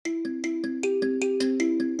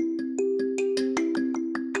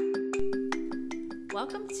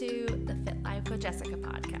Welcome to the Fit Life with Jessica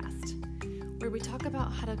podcast, where we talk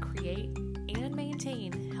about how to create and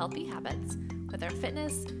maintain healthy habits with our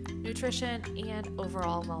fitness, nutrition, and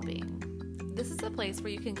overall well-being. This is a place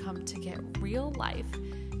where you can come to get real life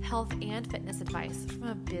health and fitness advice from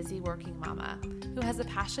a busy working mama who has a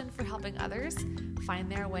passion for helping others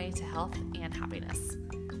find their way to health and happiness.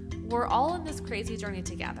 We're all in this crazy journey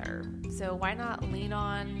together, so why not lean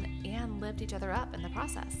on and lift each other up in the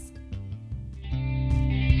process?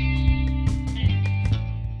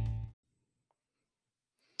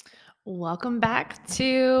 Welcome back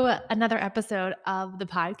to another episode of the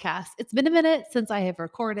podcast. It's been a minute since I have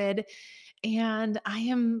recorded, and I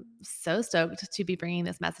am so stoked to be bringing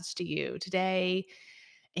this message to you today.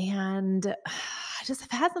 And I just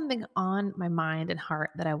have had something on my mind and heart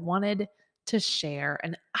that I wanted to share.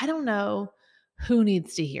 And I don't know who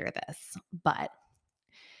needs to hear this, but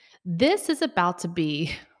this is about to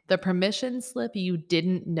be the permission slip you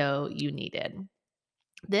didn't know you needed.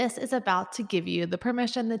 This is about to give you the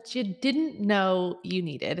permission that you didn't know you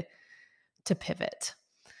needed to pivot.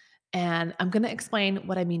 And I'm going to explain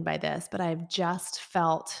what I mean by this, but I've just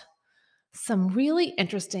felt some really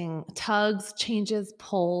interesting tugs, changes,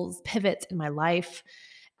 pulls, pivots in my life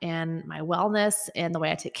and my wellness and the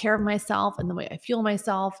way I take care of myself and the way I fuel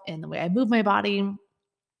myself and the way I move my body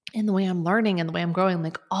and the way I'm learning and the way I'm growing,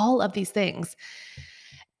 like all of these things.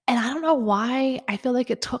 And I don't know why I feel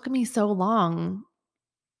like it took me so long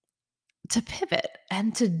to pivot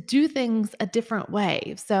and to do things a different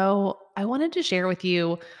way. So I wanted to share with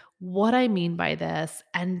you what I mean by this.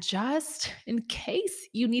 And just in case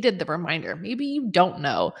you needed the reminder, maybe you don't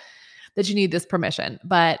know that you need this permission,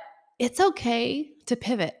 but it's okay to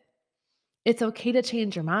pivot. It's okay to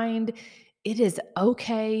change your mind. It is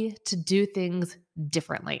okay to do things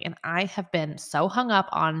differently. And I have been so hung up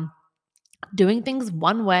on doing things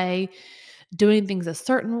one way, doing things a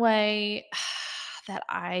certain way, that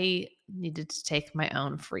I needed to take my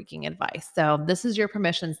own freaking advice. So, this is your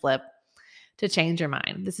permission slip to change your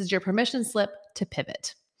mind. This is your permission slip to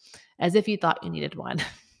pivot, as if you thought you needed one.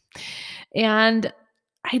 And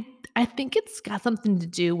I think it's got something to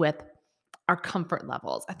do with our comfort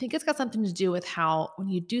levels. I think it's got something to do with how when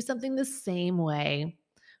you do something the same way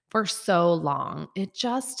for so long, it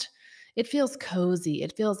feels cozy,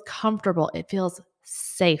 it feels comfortable, it feels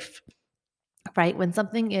safe, right? When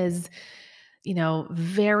something is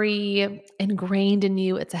very ingrained in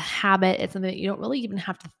you. It's a habit. It's something that you don't really even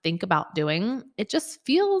have to think about doing. It just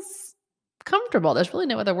feels comfortable. There's really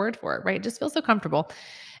no other word for it, right? It just feels so comfortable.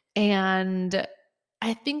 And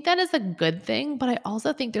I think that is a good thing, but I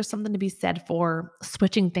also think there's something to be said for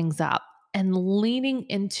switching things up and leaning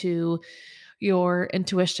into your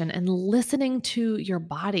intuition and listening to your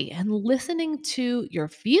body and listening to your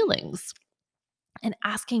feelings and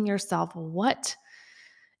asking yourself, what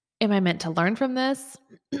am I meant to learn from this?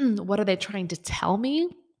 What are they trying to tell me?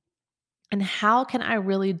 And how can I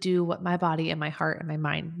really do what my body and my heart and my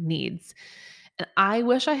mind needs? And I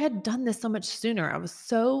wish I had done this so much sooner. I was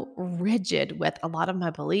so rigid with a lot of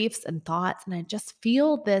my beliefs and thoughts. And I just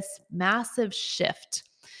feel this massive shift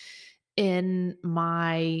in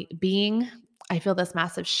my being. I feel this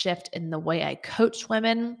massive shift in the way I coach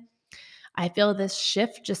women. I feel this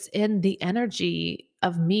shift just in the energy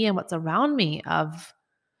of me and what's around me of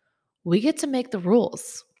we get to make the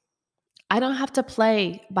rules. I don't have to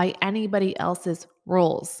play by anybody else's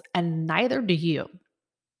rules, and neither do you.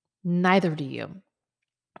 Neither do you.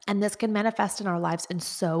 And this can manifest in our lives in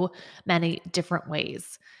so many different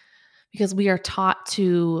ways because we are taught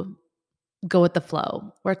to go with the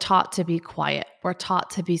flow. We're taught to be quiet. We're taught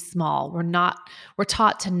to be small. We're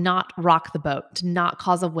taught to not rock the boat, to not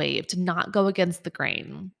cause a wave, to not go against the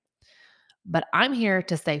grain. But I'm here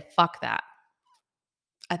to say, fuck that.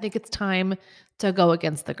 I think it's time to go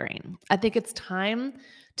against the grain. I think it's time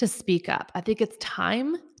to speak up. I think it's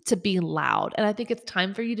time to be loud. And I think it's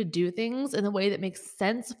time for you to do things in a way that makes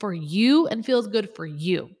sense for you and feels good for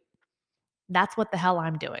you. That's what the hell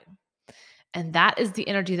I'm doing. And that is the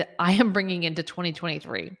energy that I am bringing into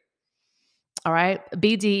 2023. All right.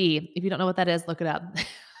 BDE. If you don't know what that is, look it up.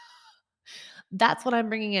 That's what I'm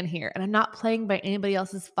bringing in here. And I'm not playing by anybody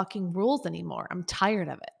else's fucking rules anymore. I'm tired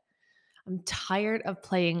of it. I'm tired of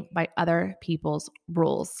playing by other people's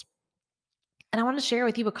rules. And I want to share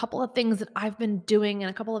with you a couple of things that I've been doing and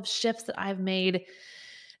a couple of shifts that I've made,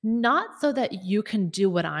 not so that you can do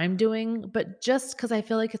what I'm doing, but just because I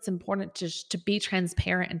feel like it's important to be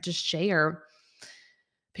transparent and to share,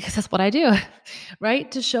 because that's what I do, right?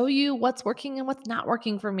 To show you what's working and what's not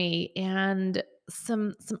working for me and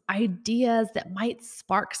some ideas that might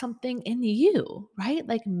spark something in you, right?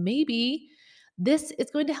 Like maybe this is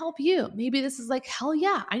going to help you. Maybe this is like, hell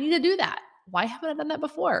yeah, I need to do that. Why haven't I done that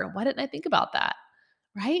before? Why didn't I think about that?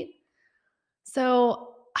 Right?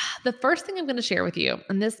 So, the first thing I'm going to share with you,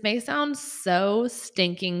 and this may sound so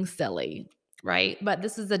stinking silly, right? But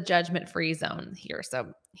this is a judgment free zone here.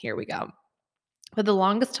 So, here we go. For the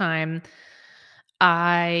longest time,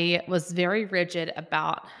 I was very rigid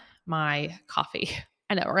about my coffee.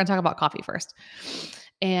 I know we're going to talk about coffee first.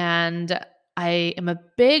 And I am a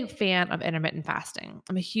big fan of intermittent fasting.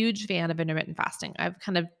 I'm a huge fan of intermittent fasting. I've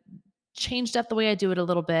kind of changed up the way I do it a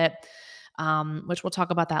little bit, which we'll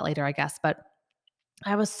talk about that later, I guess. But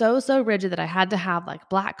I was so rigid that I had to have like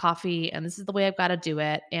black coffee and this is the way I've got to do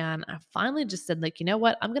it. And I finally just said, like, you know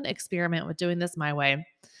what? I'm going to experiment with doing this my way.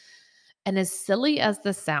 And as silly as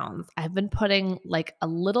this sounds, I've been putting like a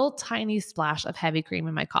little tiny splash of heavy cream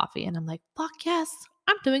in my coffee. And I'm like, fuck yes,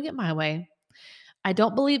 I'm doing it my way. I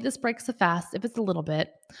don't believe this breaks the fast if it's a little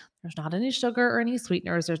bit. There's not any sugar or any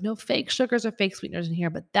sweeteners. There's no fake sugars or fake sweeteners in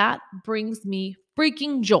here, but that brings me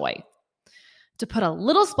freaking joy to put a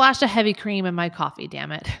little splash of heavy cream in my coffee,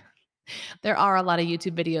 damn it. There are a lot of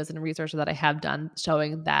YouTube videos and research that I have done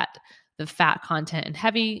showing that the fat content in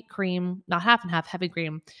heavy cream, not half and half, heavy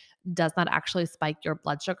cream, does not actually spike your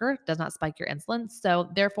blood sugar, does not spike your insulin. So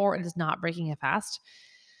therefore, it is not breaking a fast.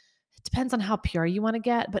 It depends on how pure you want to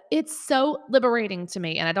get, but it's so liberating to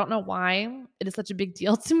me. And I don't know why it is such a big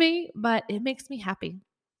deal to me, but it makes me happy.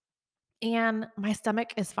 And my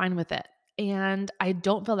stomach is fine with it. And I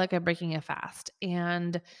don't feel like I'm breaking a fast.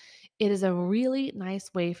 And it is a really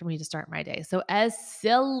nice way for me to start my day. So, as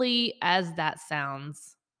silly as that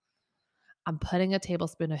sounds, I'm putting a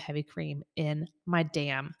tablespoon of heavy cream in my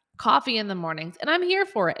damn coffee in the mornings, and I'm here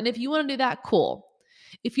for it. And if you want to do that, cool.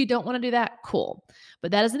 If you don't want to do that, cool.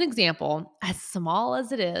 But that is an example, as small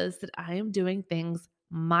as it is, that I am doing things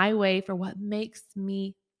my way for what makes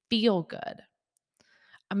me feel good.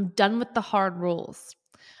 I'm done with the hard rules.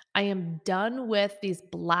 I am done with these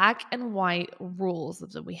black and white rules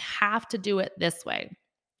that we have to do it this way.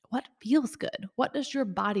 What feels good? What does your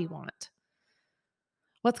body want?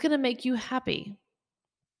 What's going to make you happy?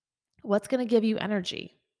 What's going to give you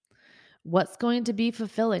energy? What's going to be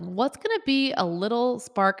fulfilling? What's going to be a little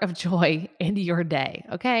spark of joy in your day?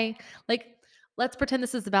 Okay? Like, let's pretend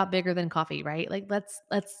this is about bigger than coffee, right? Like, let's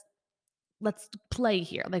play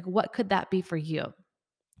here. Like, what could that be for you?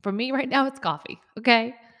 For me right now, it's coffee.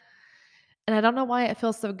 Okay? And I don't know why it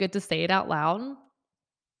feels so good to say it out loud.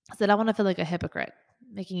 So I don't want to feel like a hypocrite,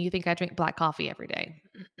 making you think I drink black coffee every day.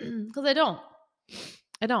 Because I don't.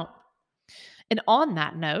 I don't. And on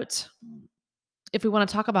that note, if we want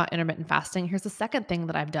to talk about intermittent fasting, here's the second thing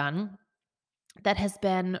that I've done that has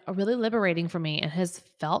been really liberating for me and has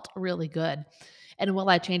felt really good. And will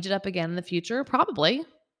I change it up again in the future? Probably.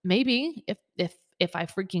 Maybe if I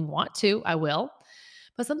freaking want to, I will.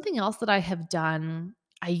 But something else that I have done,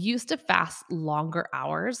 I used to fast longer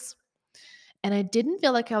hours and I didn't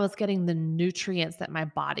feel like I was getting the nutrients that my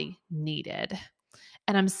body needed.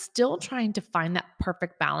 And I'm still trying to find that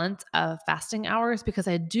perfect balance of fasting hours because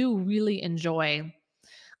I do really enjoy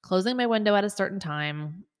closing my window at a certain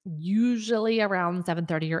time, usually around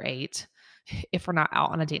 7:30 or 8 if we're not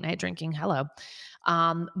out on a date night drinking. Hello.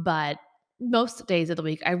 But most days of the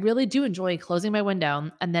week, I really do enjoy closing my window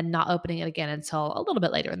and then not opening it again until a little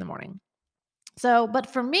bit later in the morning. So,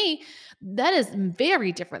 but for me, that is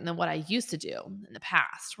very different than what I used to do in the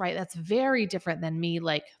past, right? That's very different than me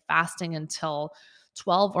like fasting until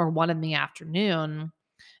 12 or 1 in the afternoon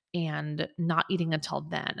and not eating until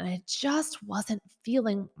then. And I just wasn't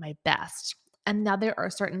feeling my best. And now there are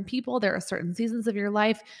certain people, there are certain seasons of your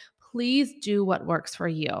life. Please do what works for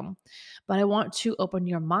you. But I want to open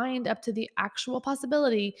your mind up to the actual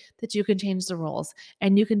possibility that you can change the rules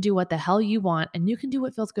and you can do what the hell you want and you can do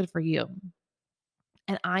what feels good for you.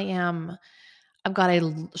 And I've got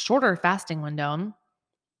a shorter fasting window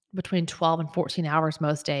between 12 and 14 hours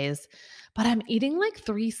most days, but I'm eating like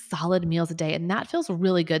 3 solid meals a day, and that feels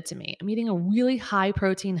really good to me. I'm eating a really high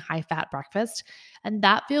protein, high fat breakfast, and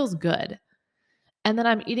that feels good. And then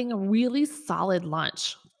I'm eating a really solid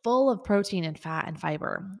lunch full of protein and fat and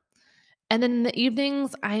fiber. And then in the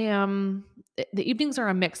evenings, the evenings are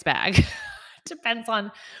a mixed bag. Depends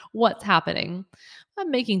on what's happening.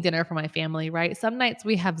 I'm making dinner for my family, right? Some nights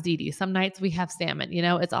we have ziti, some nights we have salmon,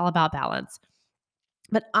 it's all about balance.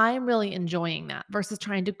 But I'm really enjoying that versus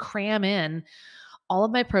trying to cram in all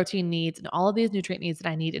of my protein needs and all of these nutrient needs that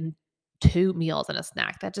I need in 2 meals and a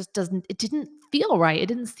snack. That just it didn't feel right. It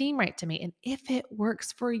didn't seem right to me. And if it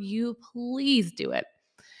works for you, please do it.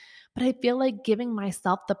 But I feel like giving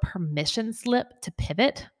myself the permission slip to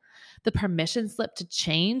pivot, The permission slip to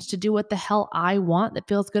change, to do what the hell I want that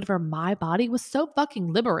feels good for my body was so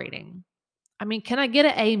fucking liberating. I mean, can I get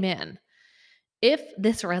an amen? If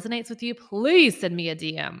this resonates with you, please send me a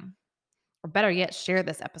DM, or better yet, share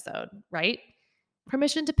this episode, right?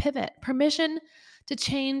 Permission to pivot, permission to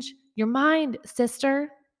change your mind, sister.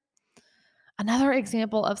 Another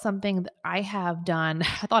example of something that I have done,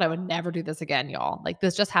 I thought I would never do this again, y'all. Like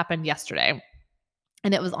this just happened yesterday.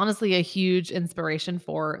 And it was honestly a huge inspiration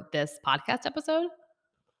for this podcast episode.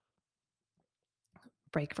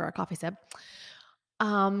 Break for a coffee sip.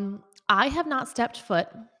 I have not stepped foot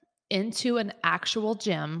into an actual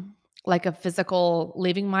gym, like a physical,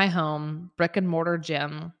 leaving my home, brick and mortar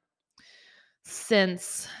gym,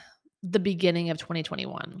 since the beginning of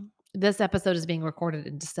 2021. This episode is being recorded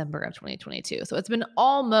in December of 2022. So it's been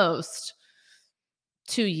almost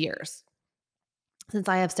 2 years since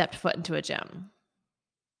I have stepped foot into a gym.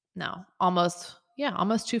 No, almost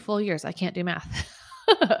 2 full years. I can't do math.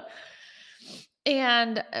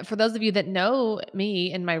 And for those of you that know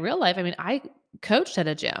me in my real life, I mean, I coached at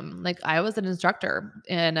a gym. Like I was an instructor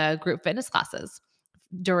in group fitness classes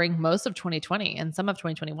during most of 2020 and some of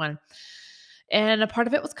 2021. And a part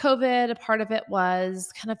of it was COVID. A part of it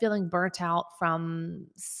was kind of feeling burnt out from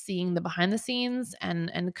seeing the behind the scenes and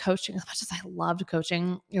coaching. As much as I loved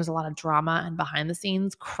coaching, there was a lot of drama and behind the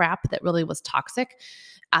scenes crap that really was toxic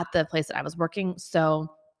at the place that I was working.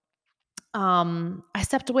 So I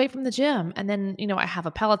stepped away from the gym, and then, I have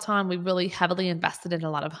a Peloton. We really heavily invested in a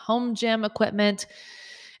lot of home gym equipment.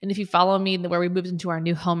 And if you follow me where we moved into our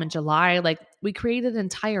new home in July, like we created an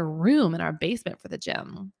entire room in our basement for the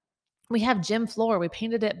gym. We have gym floor. We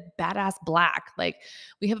painted it badass black. Like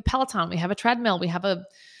we have a Peloton, we have a treadmill, we have a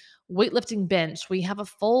weightlifting bench, we have a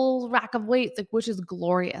full rack of weights, like which is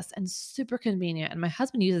glorious and super convenient. And my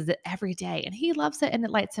husband uses it every day and he loves it and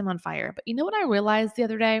it lights him on fire. But you know what I realized the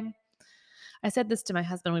other day? I said this to my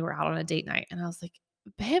husband. We were out on a date night and I was like,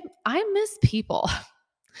 babe, I miss people.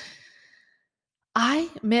 I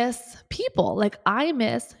miss people. Like I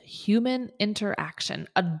miss human interaction,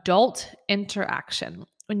 adult interaction.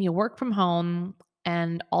 When you work from home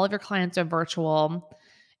and all of your clients are virtual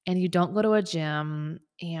and you don't go to a gym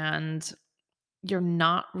and you're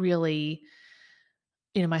not really,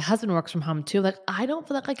 my husband works from home too. Like I don't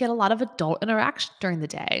feel like I get a lot of adult interaction during the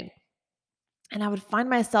day. And I would find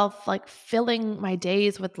myself like filling my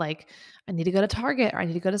days with like, I need to go to Target or I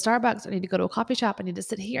need to go to Starbucks. Or I need to go to a coffee shop. I need to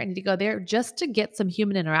sit here. I need to go there just to get some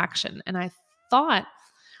human interaction. And I thought,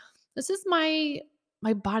 this is my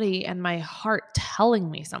body and my heart telling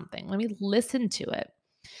me something. Let me listen to it.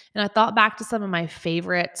 And I thought back to some of my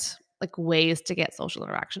favorite like ways to get social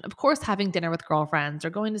interaction. Of course, having dinner with girlfriends or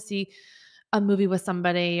going to see a movie with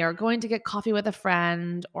somebody or going to get coffee with a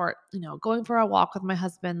friend or, going for a walk with my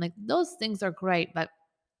husband. Like those things are great, but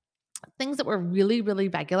things that were really, really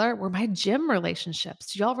regular were my gym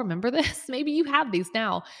relationships. Do y'all remember this? Maybe you have these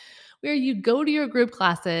now where you go to your group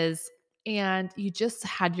classes and you just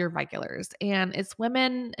had your regulars and it's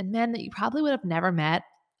women and men that you probably would have never met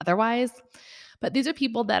otherwise. But these are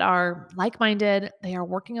people that are like-minded. They are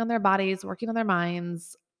working on their bodies, working on their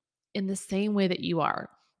minds in the same way that you are.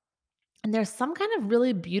 And there's some kind of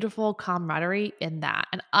really beautiful camaraderie in that.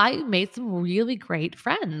 And I made some really great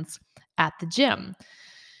friends at the gym.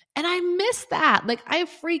 And I miss that. Like, I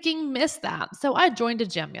freaking miss that. So I joined a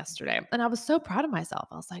gym yesterday and I was so proud of myself.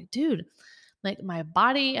 I was like, dude, like my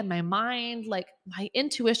body and my mind, like my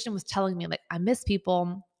intuition was telling me, like, I miss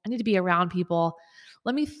people. I need to be around people.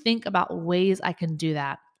 Let me think about ways I can do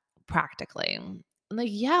that practically. And like,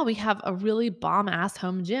 yeah, we have a really bomb ass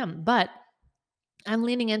home gym, but I'm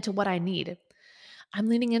leaning into what I need. I'm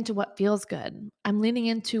leaning into what feels good. I'm leaning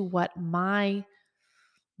into what my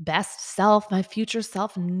best self, my future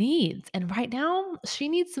self needs. And right now, she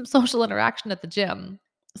needs some social interaction at the gym.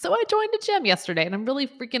 So I joined a gym yesterday and I'm really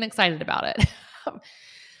freaking excited about it. But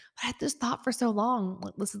I had this thought for so long,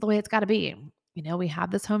 like, this is the way it's got to be. We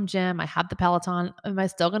have this home gym. I have the Peloton. Am I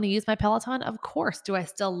still going to use my Peloton? Of course. Do I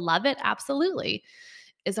still love it? Absolutely.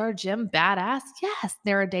 Is our gym badass? Yes.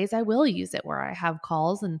 There are days I will use it where I have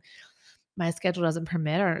calls and my schedule doesn't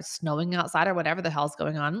permit or it's snowing outside or whatever the hell's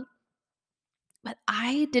going on. But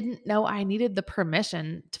I didn't know I needed the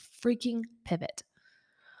permission to freaking pivot,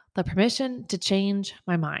 the permission to change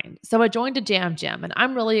my mind. So I joined a jam gym and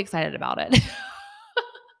I'm really excited about it.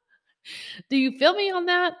 Do you feel me on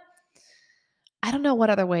that? I don't know what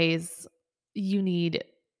other ways you need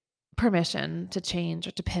permission to change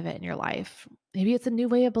or to pivot in your life. Maybe it's a new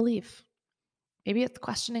way of belief. Maybe it's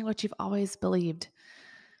questioning what you've always believed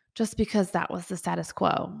just because that was the status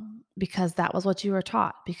quo, because that was what you were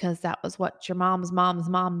taught, because that was what your mom's mom's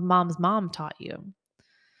mom taught you.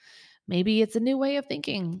 Maybe it's a new way of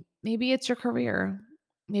thinking. Maybe it's your career.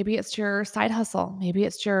 Maybe it's your side hustle. Maybe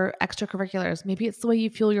it's your extracurriculars. Maybe it's the way you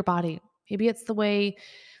fuel your body. Maybe it's the way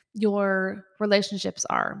your relationships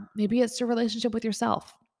are. Maybe it's your relationship with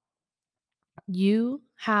yourself. You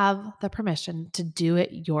have the permission to do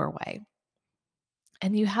it your way.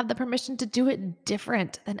 And you have the permission to do it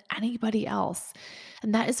different than anybody else.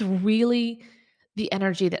 And that is really the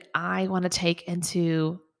energy that I want to take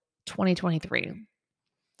into 2023.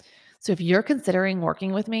 So if you're considering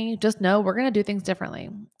working with me, just know we're going to do things differently.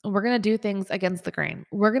 We're going to do things against the grain.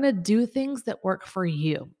 We're going to do things that work for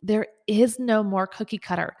you. There is no more cookie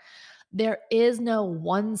cutter. There is no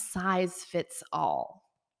one size fits all.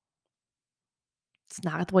 It's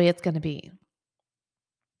not the way it's going to be.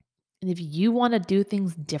 And if you want to do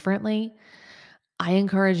things differently, I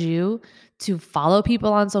encourage you to follow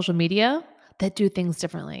people on social media that do things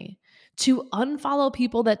differently, to unfollow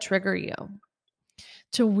people that trigger you,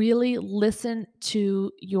 to really listen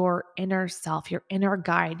to your inner self, your inner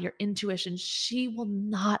guide, your intuition. She will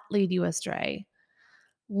not lead you astray.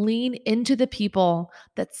 Lean into the people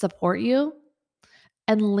that support you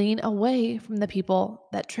and lean away from the people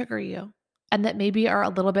that trigger you and that maybe are a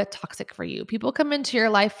little bit toxic for you. People come into your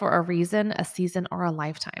life for a reason, a season, or a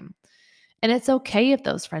lifetime. And it's okay if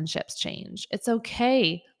those friendships change. It's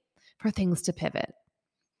okay for things to pivot.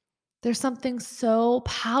 There's something so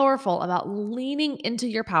powerful about leaning into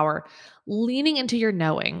your power, leaning into your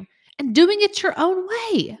knowing, and doing it your own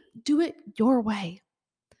way. Do it your way.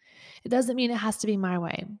 It doesn't mean it has to be my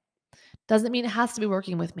way. Doesn't mean it has to be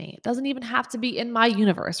working with me. It doesn't even have to be in my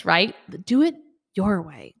universe, right? Do it your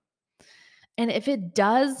way. And if it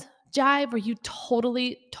does jive, where you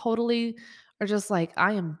totally are just like,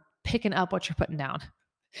 I am picking up what you're putting down.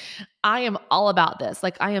 I am all about this.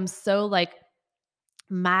 Like, I am so like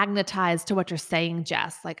magnetized to what you're saying,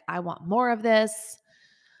 Jess. Like, I want more of this.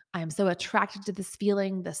 I am so attracted to this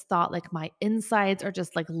feeling, this thought. Like, my insides are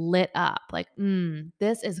just like lit up. Like,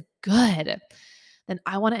 this is good. Then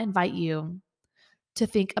I want to invite you to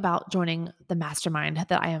think about joining the mastermind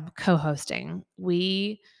that I am co hosting.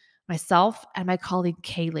 Myself and my colleague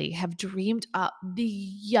Kaylee, have dreamed up the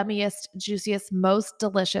yummiest, juiciest, most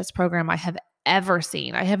delicious program I have ever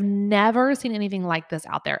seen. I have never seen anything like this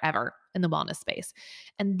out there ever in the wellness space.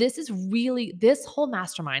 And this whole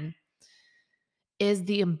mastermind is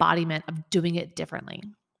the embodiment of doing it differently.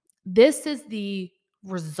 This is the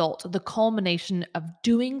result, the culmination of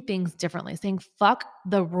doing things differently, saying, fuck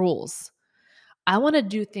the rules. I want to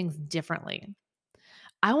do things differently.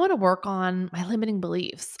 I want to work on my limiting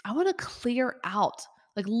beliefs. I want to clear out,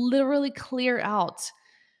 like literally clear out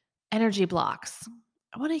energy blocks.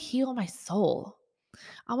 I want to heal my soul.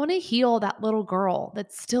 I want to heal that little girl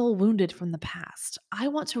that's still wounded from the past. I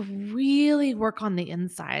want to really work on the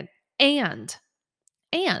inside. And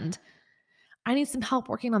I need some help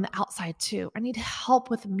working on the outside too. I need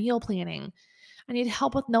help with meal planning. I need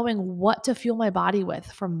help with knowing what to fuel my body with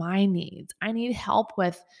for my needs. I need help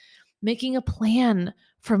with making a plan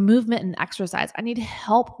for movement and exercise. I need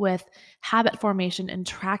help with habit formation and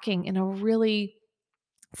tracking in a really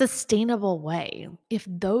sustainable way. If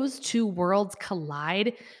those two worlds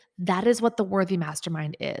collide, that is what the Worthy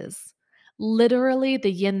Mastermind is. Literally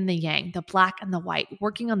the yin and the yang, the black and the white,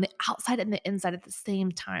 working on the outside and the inside at the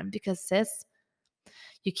same time. Because, sis,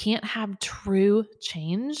 you can't have true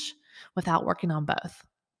change without working on both.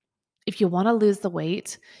 If you want to lose the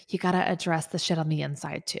weight, you got to address the shit on the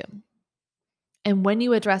inside too. And when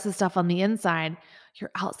you address the stuff on the inside, your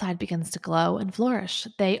outside begins to glow and flourish.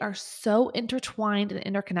 They are so intertwined and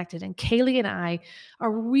interconnected. And Kaylee and I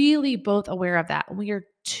are really both aware of that. We are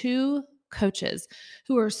two coaches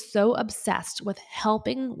who are so obsessed with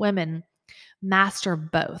helping women master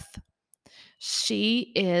both.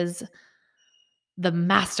 She is the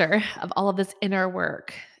master of all of this inner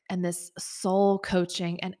work and this soul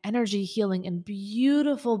coaching and energy healing and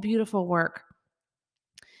beautiful, beautiful work.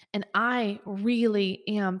 And I really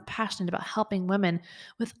am passionate about helping women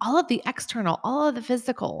with all of the external, all of the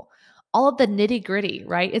physical, all of the nitty gritty,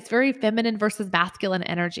 right? It's very feminine versus masculine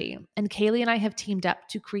energy. And Kaylee and I have teamed up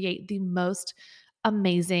to create the most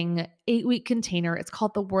amazing 8-week container. It's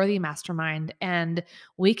called the Worthy Mastermind. And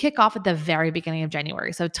we kick off at the very beginning of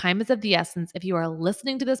January. So time is of the essence. If you are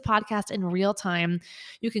listening to this podcast in real time,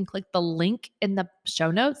 you can click the link in the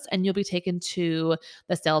show notes and you'll be taken to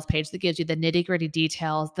the sales page that gives you the nitty gritty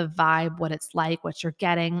details, the vibe, what it's like, what you're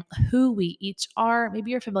getting, who we each are.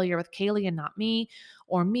 Maybe you're familiar with Kaylee and not me,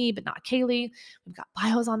 or me, but not Kaylee. We've got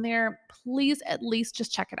bios on there. Please at least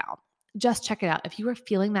just check it out. Just check it out. If you are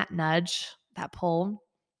feeling that nudge, that pull,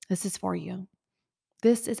 this is for you.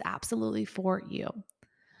 This is absolutely for you.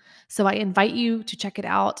 So I invite you to check it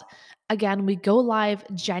out. Again, we go live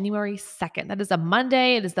January 2nd. That is a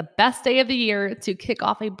Monday. It is the best day of the year to kick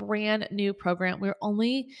off a brand new program. We're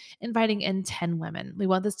only inviting in 10 women. We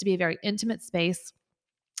want this to be a very intimate space,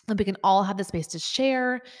 and we can all have the space to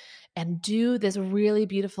share and do this really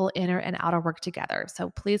beautiful inner and outer work together. So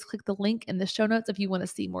please click the link in the show notes if you want to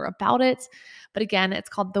see more about it. But again, it's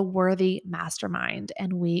called the Worthy Mastermind,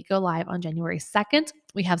 and we go live on January 2nd.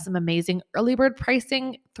 We have some amazing early bird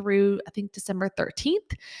pricing through, I think, December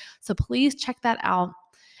 13th. So please check that out.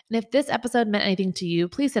 And if this episode meant anything to you,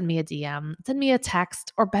 please send me a DM, send me a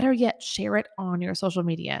text, or better yet, share it on your social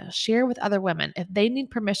media. Share with other women. If they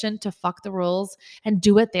need permission to fuck the rules and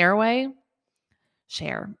do it their way,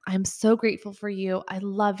 share. I'm so grateful for you. I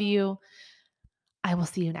love you. I will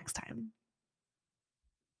see you next time.